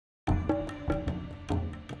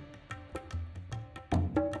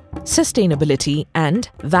Sustainability and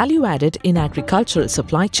value added in agricultural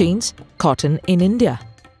supply chains, cotton in India.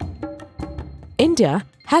 India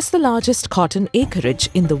has the largest cotton acreage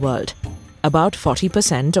in the world. About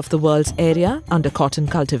 40% of the world's area under cotton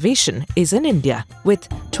cultivation is in India, with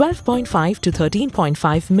 12.5 to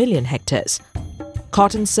 13.5 million hectares.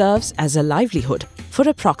 Cotton serves as a livelihood for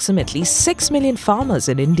approximately 6 million farmers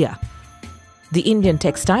in India. The Indian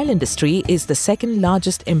textile industry is the second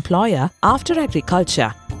largest employer after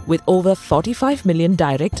agriculture, with over 45 million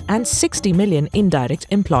direct and 60 million indirect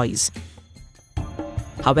employees.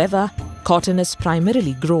 However, cotton is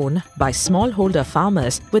primarily grown by smallholder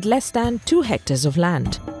farmers with less than 2 hectares of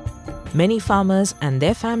land. Many farmers and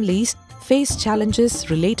their families face challenges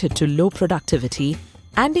related to low productivity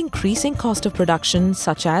and increasing cost of production,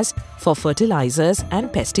 such as for fertilizers and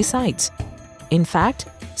pesticides. In fact,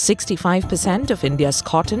 65% of India's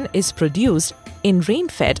cotton is produced in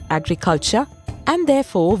rain-fed agriculture and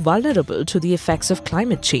therefore vulnerable to the effects of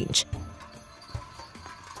climate change.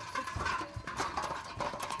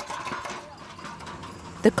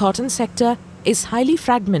 The cotton sector is highly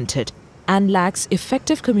fragmented and lacks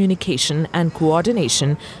effective communication and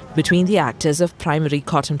coordination between the actors of primary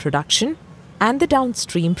cotton production and the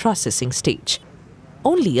downstream processing stage.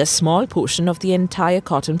 Only a small portion of the entire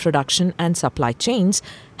cotton production and supply chains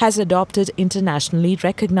has adopted internationally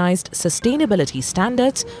recognized sustainability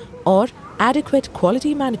standards or adequate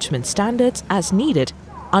quality management standards as needed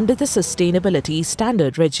under the sustainability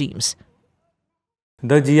standard regimes.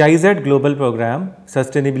 The GIZ Global Program,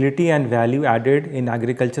 Sustainability and Value Added in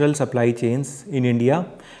Agricultural Supply Chains in India,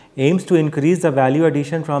 aims to increase the value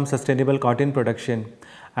addition from sustainable cotton production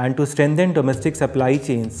and to strengthen domestic supply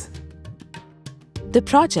chains. The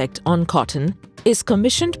project on cotton is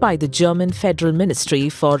commissioned by the German Federal Ministry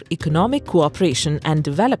for Economic Cooperation and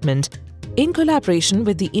Development in collaboration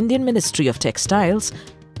with the Indian Ministry of Textiles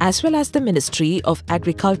as well as the Ministry of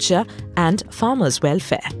Agriculture and Farmers'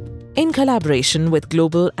 Welfare. In collaboration with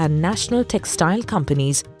global and national textile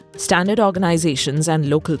companies, standard organizations and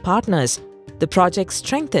local partners, the project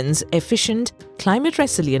strengthens efficient,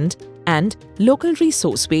 climate-resilient and local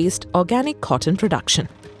resource-based organic cotton production.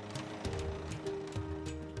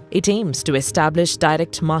 It aims to establish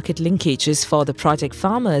direct market linkages for the project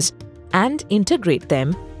farmers and integrate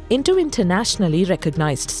them into internationally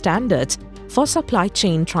recognized standards for supply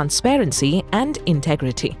chain transparency and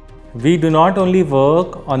integrity. We do not only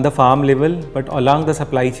work on the farm level but along the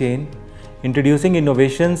supply chain. Introducing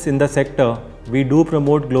innovations in the sector, we do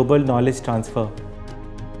promote global knowledge transfer.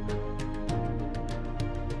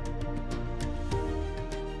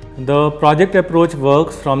 The project approach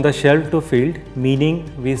works from the shelf to field,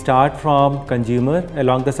 meaning we start from consumer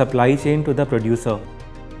along the supply chain to the producer.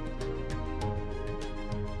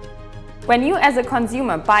 When you as a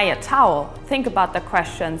consumer buy a towel, think about the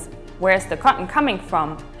questions: where's the cotton coming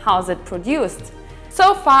from? How is it produced?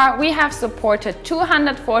 So far, we have supported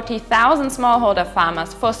 240,000 smallholder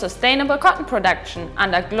farmers for sustainable cotton production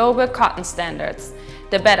under global cotton standards,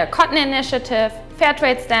 the Better Cotton Initiative, Fair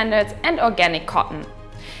Trade Standards and Organic Cotton.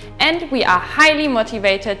 And we are highly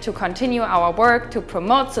motivated to continue our work to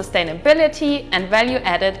promote sustainability and value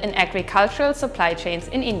added in agricultural supply chains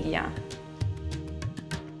in India.